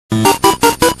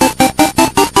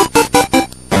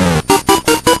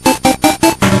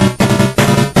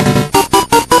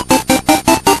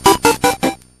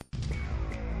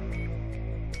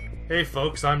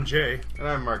folks, I'm Jay. And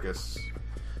I'm Marcus.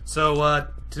 So,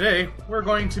 today, we're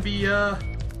going to be,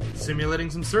 simulating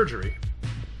some surgery.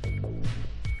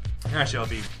 Actually, I'll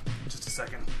be just a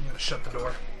second. I'm gonna shut the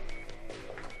door.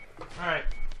 Alright.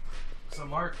 So,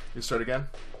 Mark, You start again?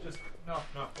 no,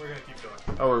 we're gonna keep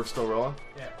going. Oh, we're still rolling?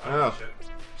 Yeah, Oh. shit.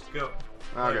 Just go.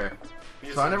 Okay.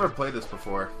 So I never played this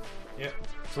before. Yep.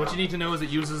 So what you need to know is it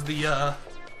uses the,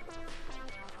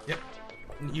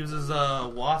 it uses,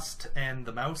 WASD and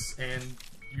the mouse, and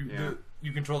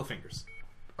you control the fingers.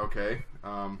 Okay.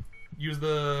 Use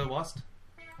the WASD.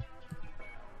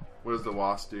 What does the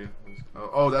wasp do?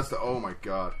 Oh, that's the... Oh my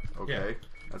god. Okay. Yeah.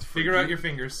 That's freaky. Figure out your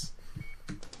fingers.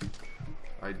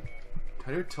 How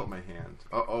do I tilt my hand?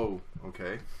 Oh,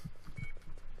 okay.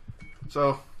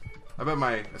 So, I bet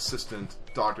my assistant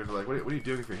doctors are like, what are you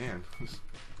doing with your hand?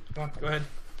 Come on, go ahead.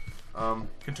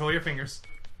 Control your fingers.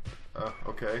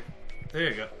 Okay. There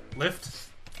you go. Lift.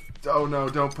 Oh no,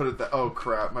 don't put it that... Oh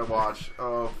crap, my watch.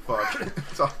 Oh, fuck.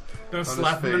 It's all Don't on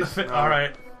slap his him in the face. face. No.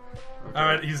 Alright. Okay.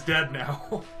 Alright, he's dead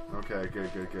now. Okay,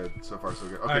 good. So far, so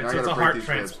good. Okay, Alright, now so I it's gotta a break heart these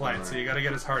transplant, ribs. so you gotta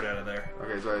get his heart out of there.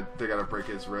 Okay, so they gotta break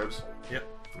his ribs? Yep.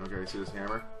 Okay, see this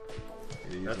hammer?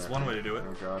 Yeah, use That's that one thing. way to do it.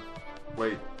 Oh god.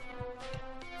 Wait.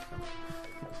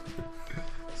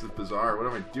 This is bizarre. What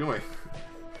am I doing?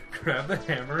 Grab the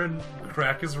hammer and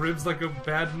crack his ribs like a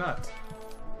bad nut.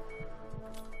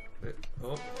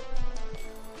 Oh.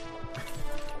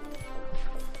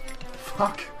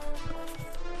 Fuck.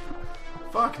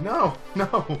 Fuck, no!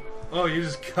 No! Oh, you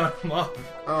just cut him off.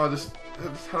 Oh, this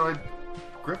how do I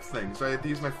grip things? Do I have to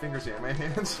use my fingers and my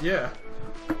hands? Yeah.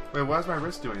 Wait, why is my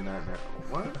wrist doing that now?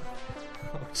 What?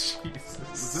 Oh, Jesus.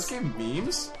 Is this game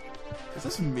memes? Is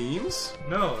this memes?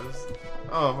 No.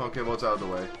 Oh, okay, well it's out of the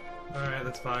way. Alright,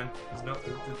 that's fine. There's no,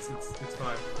 it's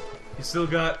fine. He's still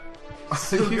got...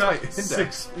 Use my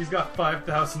index. He's got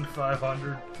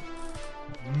 5,500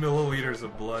 milliliters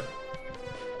of blood.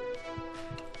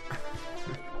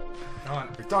 Come on.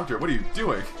 Hey, doctor, what are you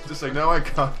doing? Just like, no, I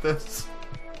got this.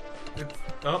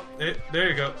 There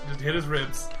you go. Just hit his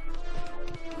ribs.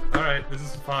 Alright, this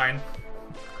is fine.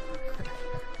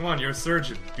 Come on, you're a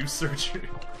surgeon. Do surgery.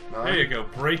 No, There you go.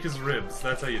 Break his ribs.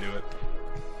 That's how you do it.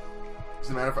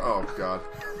 Doesn't matter if... Oh, God.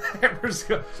 Hammer's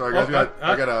go. Sorry, guys,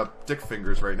 I got dick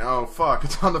fingers right now. Oh, fuck,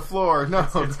 it's on the floor. No,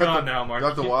 It's gone now, Mark. Do I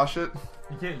have to wash it?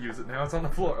 You can't use it now. It's on the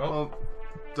floor. Oh. Well,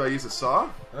 do I use a saw?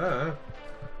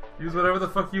 Use whatever the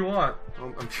fuck you want.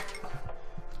 Well,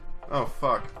 oh,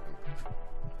 fuck.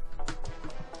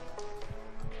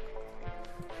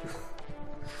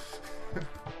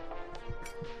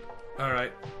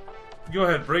 Alright. Go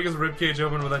ahead, break his ribcage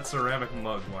open with that ceramic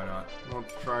mug, why not? Well, I'm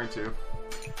trying to.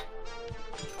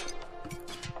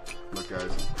 Look,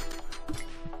 guys.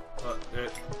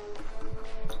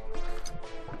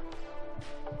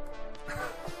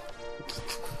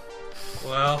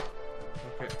 Well,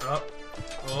 okay, up.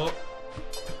 Oh.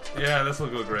 Yeah, this will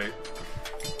go great.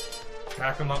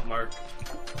 Pack him up, Mark.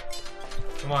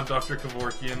 Come on, Dr.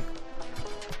 Kevorkian.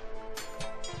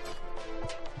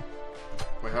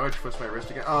 Wait, how do I twist my wrist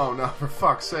again? Oh, no, for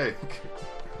fuck's sake.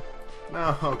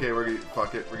 No, okay, we're gonna...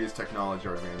 Fuck it, we're gonna use technology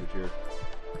our advantage here.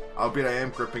 Albeit I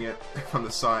am gripping it from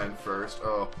the side first.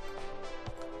 Oh.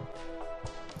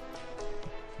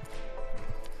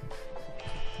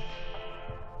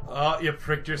 Oh, you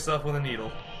pricked yourself with a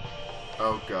needle.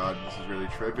 Oh god, this is really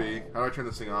trippy. How do I turn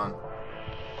this thing on?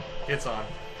 It's on.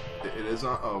 It is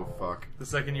on? Oh, fuck. The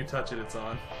second you touch it, it's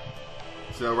on.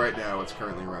 So right now it's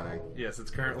currently running. Yes,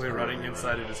 it's currently running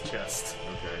inside of his chest.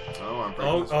 Okay. Oh, I'm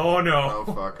breaking this. Oh no.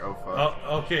 Oh, fuck. Oh, fuck.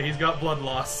 Oh, okay, he's got blood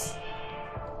loss.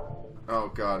 Oh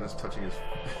god, it's touching his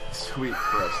sweet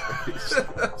breast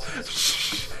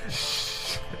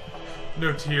face.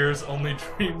 No tears, only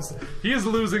dreams. He is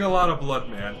losing a lot of blood,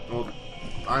 man. Well,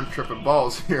 I'm tripping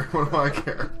balls here. What do I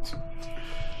care?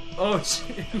 Oh,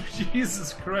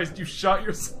 Jesus Christ, you shot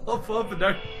yourself up and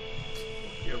now...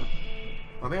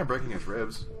 I think I'm breaking his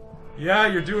ribs. Yeah,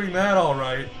 you're doing that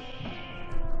alright.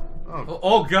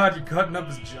 Oh god, you're cutting up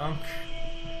his junk.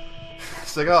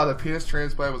 It's like, oh, the penis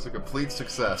transplant was a complete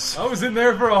success. I was in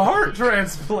there for a heart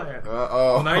transplant.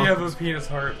 Oh. Well, now you have a penis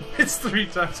heart. It's 3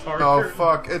 times harder. Oh,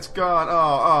 fuck, it's gone.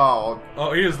 Oh.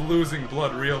 Oh, he is losing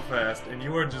blood real fast, and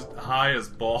you are just high as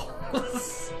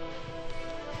balls.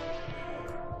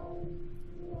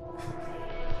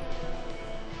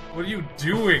 What are you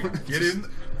doing? Get in.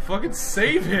 Fucking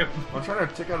save him. I'm trying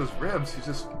to take out his ribs. He's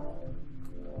just...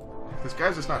 This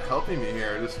guy's just not helping me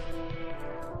here. Just...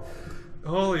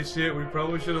 Holy shit, we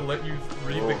probably should have let you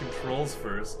read the controls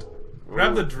first.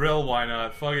 Grab the drill, why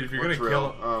not? Fuck it, if you're gonna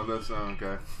kill him. Oh, that's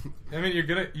okay. I mean,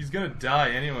 he's gonna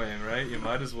die anyway, right? You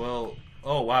might as well.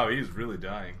 Oh wow, he's really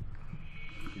dying.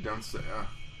 Don't say.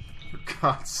 For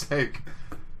God's sake.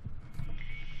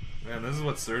 Man, this is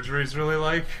what surgery's really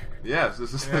like. Yes,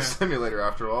 this is a simulator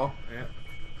after all.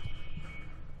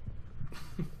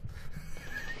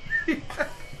 Yeah.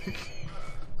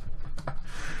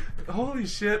 Holy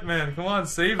shit, man. Come on,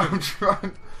 save him. I'm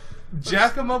trying.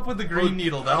 Jack him up with the green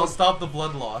needle. That'll stop the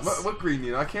blood loss. What green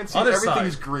needle? I can't see. Other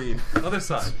Everything's side. green. Other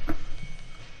side.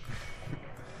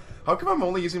 How come I'm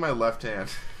only using my left hand?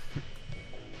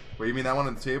 Wait, you mean that one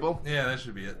on the table? Yeah, that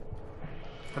should be it.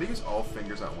 How do you use all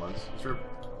fingers at once? Is there...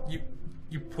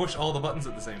 You push all the buttons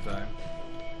at the same time.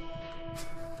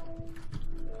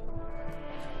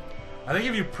 I think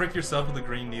if you prick yourself with a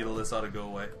green needle, this ought to go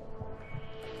away.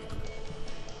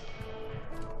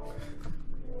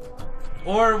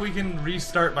 Or we can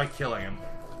restart by killing him.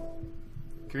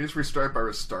 Can you just restart by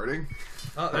restarting?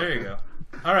 Oh, there you go.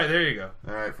 Alright, there you go.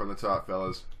 Alright, from the top,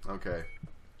 fellas. Okay.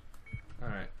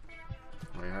 Alright.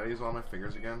 Wait, how do I use all my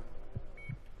fingers again?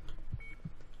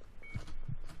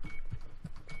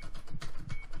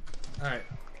 Alright.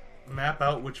 Map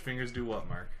out which fingers do what,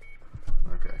 Mark.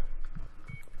 Okay.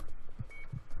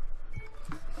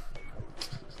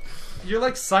 You're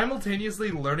like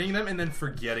simultaneously learning them and then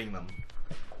forgetting them.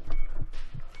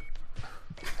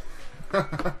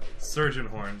 Surgeon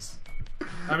horns.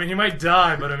 I mean, he might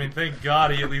die, but I mean, thank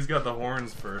God he at least got the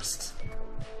horns first.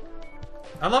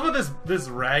 I love how this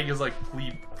rag is like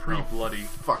pre-bloody.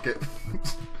 Fuck it.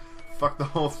 Fuck the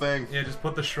whole thing. Yeah, just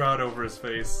put the shroud over his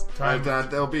face.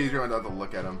 That'll be easier when I have to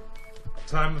look at him.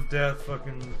 Time of death,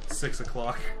 fucking 6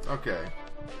 o'clock. Okay.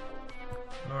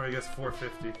 Or I guess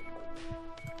 4:50.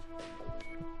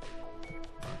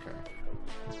 Okay.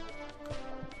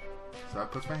 So that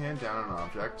puts my hand down on an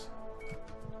object.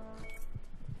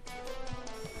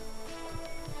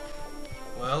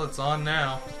 Well, it's on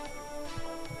now.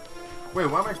 Wait,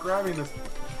 why am I grabbing this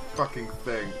fucking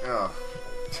thing? Ugh.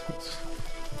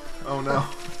 Oh no.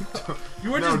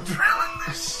 You were No. just drilling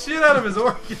the shit out of his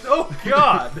organ. Oh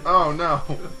God. Oh no.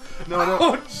 No, no.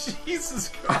 Oh Jesus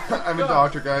Christ. I'm a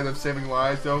doctor, guys. I'm saving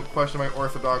lives. Don't question my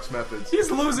orthodox methods. He's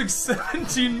losing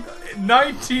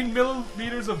 19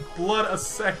 millimeters of blood a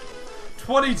second.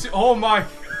 22. Oh my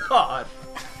God.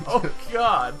 Oh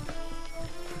God.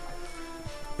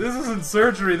 This isn't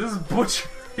surgery. This is butchery.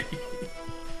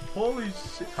 Holy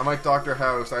shit. I'm like Dr.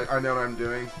 House. I know what I'm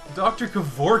doing. Dr.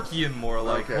 Kevorkian more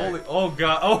like. Okay. Holy. Oh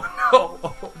God. Oh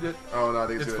no. Oh no, I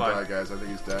think he's It's gonna fine. die, guys. I think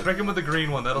he's dead. Prick him with the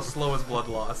green one. That'll slow his blood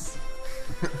loss.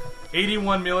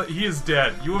 81 milli. He is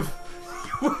dead. You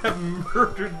have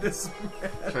murdered this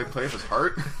man. Should I play with his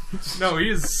heart? No, he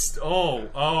is.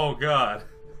 Oh God.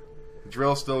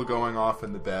 Drill still going off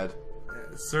in the bed.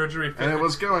 Surgery. And it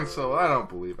was going so I don't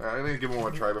believe it. I need to give him one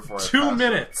more try before I 2 pass.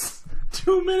 minutes.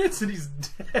 2 minutes and he's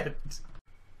dead.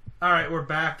 All right, we're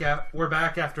back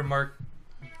after Mark.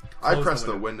 I closed pressed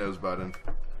the window. Windows button.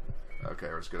 Okay,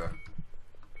 we're just gonna.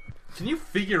 Can you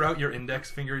figure out your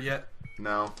index finger yet?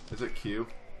 No. Is it Q?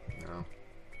 No.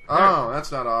 Oh,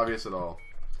 that's not obvious at all.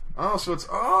 Oh, so it's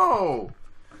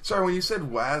Sorry, when you said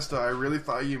WASDA, I really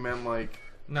thought you meant like.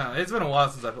 No, it's been a while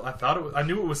since I thought it was, I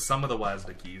knew it was some of the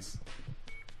WASDA keys.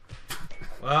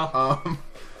 Well,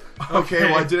 Okay,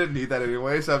 well I didn't need that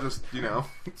anyway, so I've just,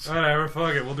 whatever,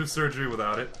 fuck it, we'll do surgery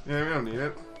without it. Yeah, we don't need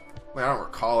it. Like, I don't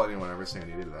recall anyone ever saying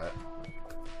I needed that.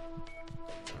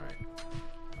 Alright.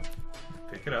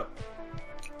 Pick it up.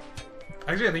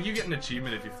 Actually, I think you get an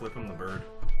achievement if you flip him the bird.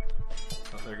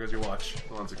 Oh, there goes your watch.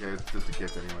 Well, it's okay, it's just a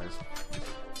gift anyways.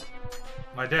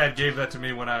 My dad gave that to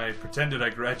me when I pretended I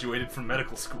graduated from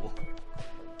medical school.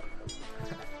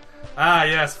 Ah,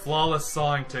 yes, flawless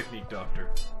sawing technique, doctor.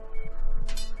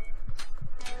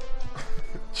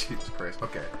 Jesus Christ,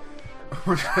 okay.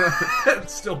 It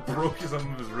still broke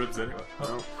some of his ribs anyway.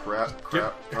 Oh, crap.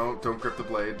 Oh, don't grip the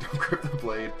blade. Don't grip the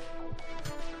blade.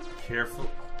 Careful.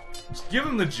 Just give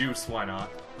him the juice, why not?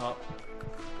 Oh.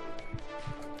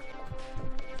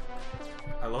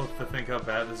 I love to think how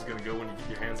bad this is gonna go when you get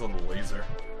your hands on the laser.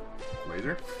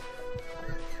 Laser?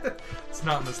 It's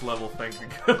not in this level, thank the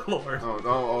good lord. Oh,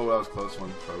 that was a close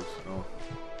one, folks. Oh.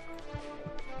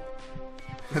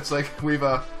 It's like we've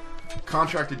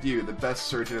contracted you, the best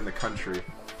surgeon in the country.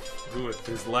 Who with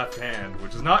his left hand,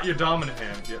 which is not your dominant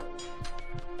hand. Yep.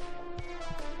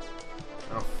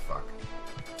 Oh, fuck.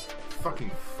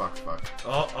 Fucking fuck.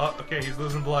 Oh, okay, he's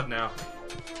losing blood now.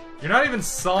 You're not even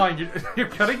sawing, you're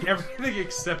cutting everything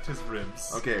except his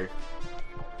ribs. Okay.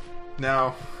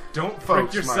 Now, Don't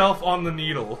folks, prick yourself on the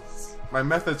needles. my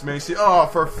methods may seem. Oh,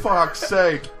 for fuck's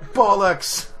sake!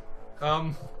 Bollocks!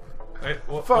 Wait,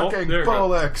 Fucking there we go.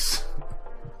 bollocks!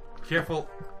 Careful.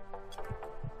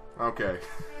 Okay.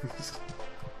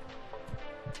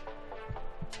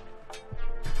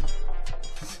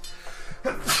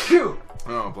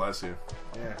 Oh, bless you.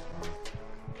 Yeah.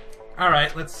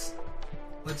 Alright, let's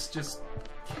just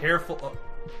careful. Oh,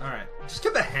 alright, just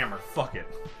get the hammer. Fuck it.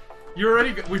 You're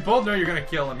already. We both know you're gonna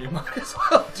kill him. You might as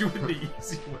well do it the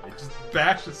easy way. Just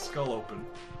bash his skull open.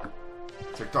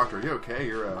 It's like, Doctor, are you okay?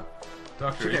 You're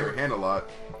Doctor, shaking your hand a lot.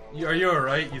 Are you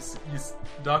alright?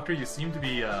 Doctor, you seem to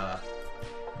be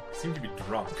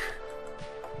drunk.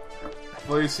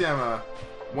 Well, you see, I'm a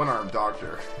one-armed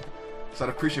doctor, so I'd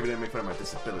appreciate if you didn't make fun of my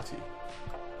disability.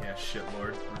 Yeah, shit,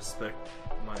 Lord. Respect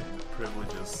my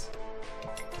privileges.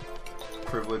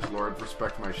 Privilege, Lord,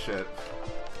 respect my shit.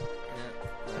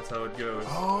 Yeah, that's how it goes.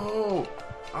 Oh,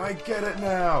 I get it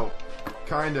now.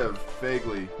 Kind of,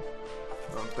 vaguely.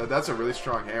 That's a really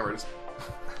strong hammer.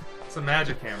 It's a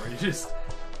magic hammer.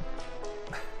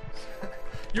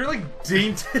 You're like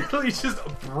daintily just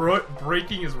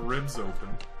breaking his ribs open.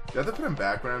 Do I have to put him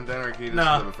back when I'm done, or can you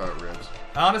just live without ribs?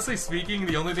 Honestly speaking,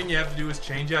 the only thing you have to do is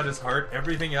change out his heart.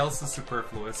 Everything else is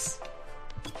superfluous.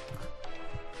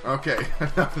 Okay,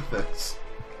 enough of this.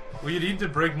 Well, you need to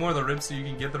break more of the ribs so you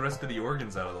can get the rest of the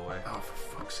organs out of the way. Oh,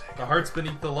 for fuck's sake. The heart's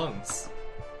beneath the lungs.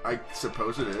 I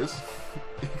suppose it is.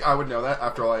 I would know that.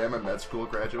 After all, I am a med school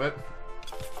graduate.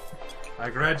 I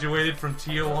graduated from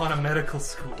Tijuana Medical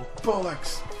School.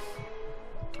 Bollocks!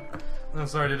 No,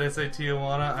 sorry, did I say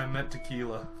Tijuana? I meant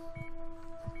tequila.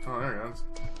 Oh, there it goes.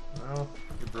 Well,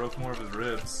 you broke more of his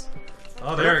ribs.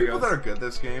 Oh, there it goes. People that are good at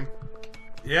this game.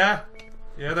 Yeah.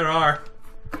 Yeah, there are.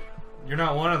 You're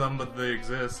not one of them, but they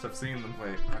exist. I've seen them.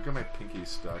 Wait, how come my pinky's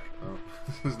stuck? Oh,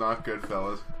 this is not good,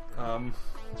 fellas.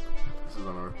 This is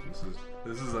on our...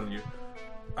 This is on you.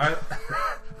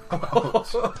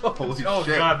 Holy shit. Oh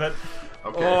god, that...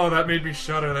 Okay. Oh, that made me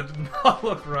shudder. That did not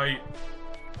look right.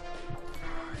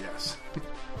 Yes.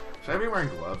 Should I be wearing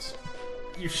gloves?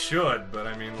 You should, but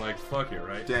I mean, like, fuck it,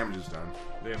 right? Damage is done.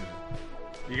 Damage.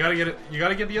 You gotta get it. You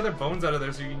gotta get the other bones out of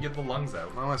there so you can get the lungs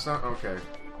out. No, it's not. Okay.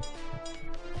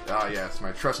 Ah, yes,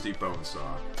 my trusty bone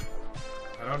saw.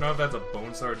 I don't know if that's a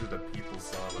bone saw or just a people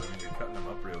saw, but I mean, you're cutting them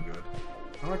up real good.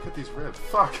 How do I cut these ribs?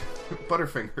 Fuck!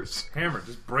 Butterfingers. Hammer,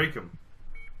 just break them.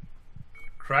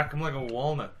 Crack them like a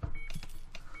walnut.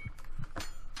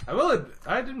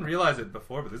 I didn't realize it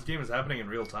before, but this game is happening in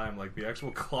real time. Like, the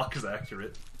actual clock is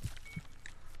accurate.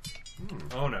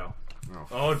 Oh no.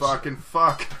 Oh, fucking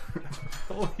fuck.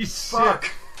 Holy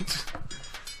fuck. shit.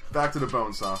 Back to the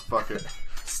bone saw. Fuck it.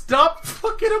 Stop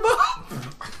fucking him up!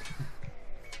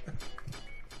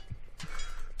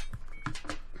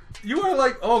 You are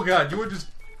like, oh god, you were just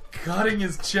cutting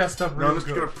his chest up real No, I'm just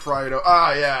good. gonna pry it out.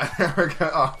 Ah, yeah. There we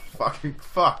go. Oh, fucking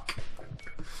fuck.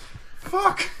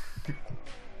 Fuck!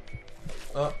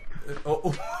 Oh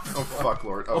fuck,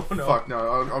 Lord. Oh, no. fuck, no.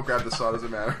 I'll grab the saw,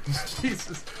 doesn't matter.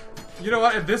 Jesus. You know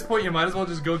what? At this point, you might as well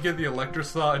just go get the electro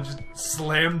saw and just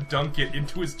slam dunk it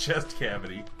into his chest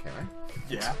cavity. Can I?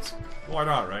 Yeah. Why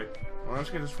not, right? Well, I'm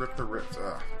just gonna rip the ribs.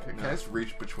 Can I just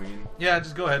reach between? Yeah,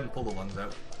 just go ahead and pull the lungs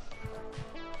out.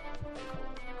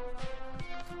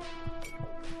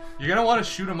 You're gonna want to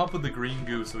shoot him up with the green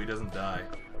goo so he doesn't die.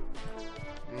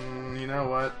 You know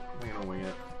what? I'm gonna wing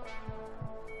it.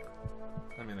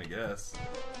 I mean, I guess.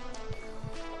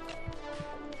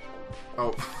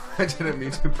 Oh, I didn't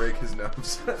mean to break his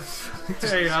nose.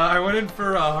 Hey, I went in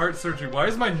for heart surgery. Why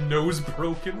is my nose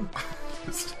broken?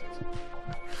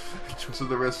 Twisted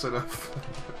the wrist enough.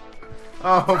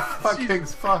 Oh, fucking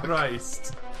Jesus fuck.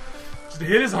 Christ. Just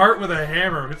hit his heart with a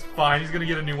hammer. It's fine. He's gonna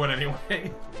get a new one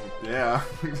anyway. Yeah.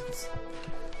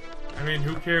 I mean,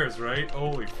 who cares, right?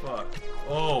 Holy fuck.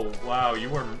 Oh, wow. You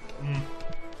were...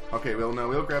 Okay, well, no,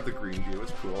 we'll grab the green goo.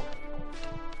 It's cool.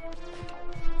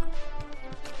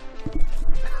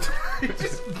 He's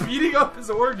just beating up his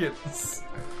organs.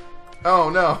 Oh,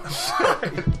 no.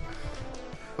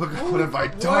 Look, what have I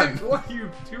done? What are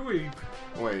you doing?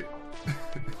 Wait.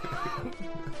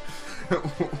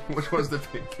 Which one's the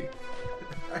pinky?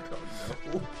 I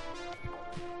don't know.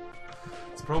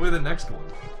 It's probably the next one.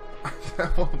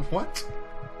 What?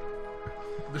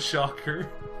 The shocker.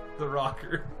 The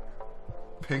rocker.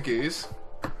 Pinkies.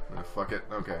 Oh, fuck it.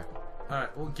 Okay.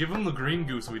 Alright, well, give him the green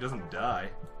goo so he doesn't die.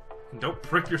 And don't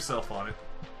prick yourself on it,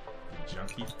 you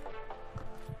junkie.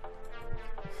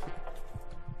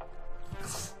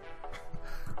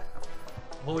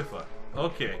 Holy fuck.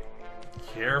 Okay.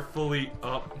 Carefully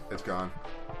up. It's gone.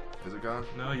 Is it gone?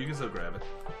 No, you can still grab it.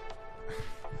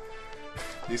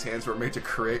 These hands were made to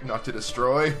create, not to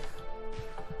destroy.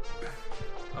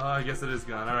 I guess it is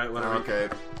gone. Alright, whatever. Okay.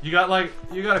 You got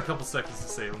a couple seconds to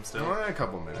save him still. Well, a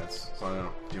couple minutes, so I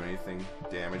don't do anything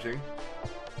damaging.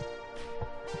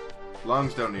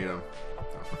 Lungs don't need them. Oh,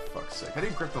 for fuck's sake. How do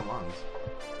you grip the lungs?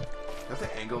 Do I have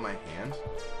to angle my hand?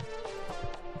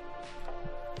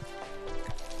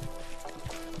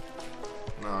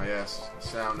 Oh yes,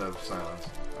 sound of silence.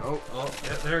 Oh,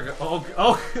 yeah, there we go.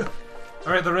 Oh.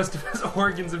 Alright, the rest of his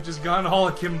organs have just gone all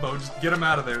akimbo. Just get him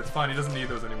out of there. It's fine. He doesn't need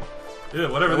those anymore. Yeah,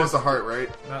 whatever. that was the heart, right?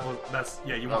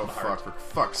 Yeah, you want Oh the heart. fuck!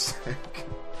 For fuck's sake!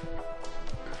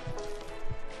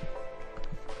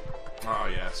 Oh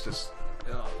yeah, it's just.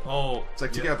 Oh. It's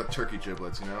like taking out the turkey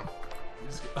giblets, you know?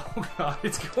 Oh god,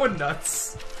 it's going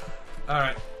nuts.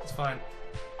 Alright, it's fine.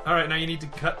 Alright, now you need to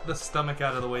cut the stomach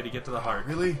out of the way to get to the heart.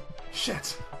 Really?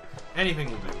 Shit!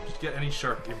 Anything will do. Just get any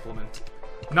sharp implement.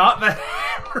 Not the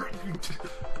hammer!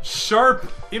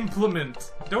 Sharp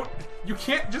implement. Don't... You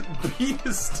can't just beat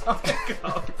his stomach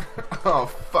up. Oh,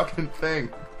 fucking thing.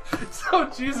 So,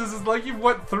 Jesus, it's like you've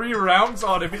went 3 rounds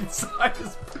on him inside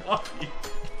his body.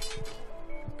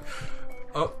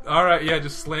 Oh, alright, yeah,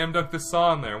 just slam dunk the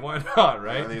saw in there. Why not,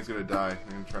 right? I think he's gonna die.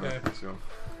 I'm trying to fix him.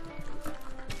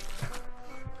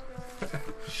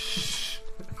 Shh.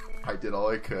 I did all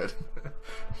I could.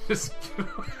 Just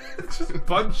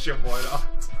punch him, why not?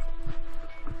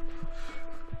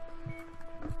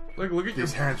 Look at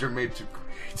These hands are made to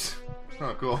create.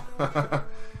 Oh, cool.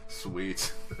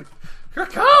 Sweet.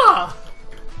 Caca!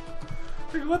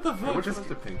 What the fuck? What happened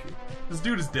to Pinky? This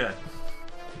dude is dead.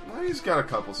 Well, he's got a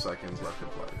couple seconds left to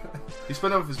play. He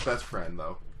spent it with his best friend,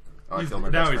 though. Oh, I killed my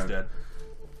now best he's friend. dead.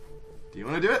 Do you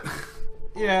want to do it?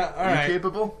 Yeah, Are alright. you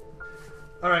capable?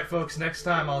 Alright, folks, next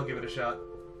time I'll give it a shot.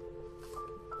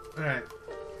 Alright.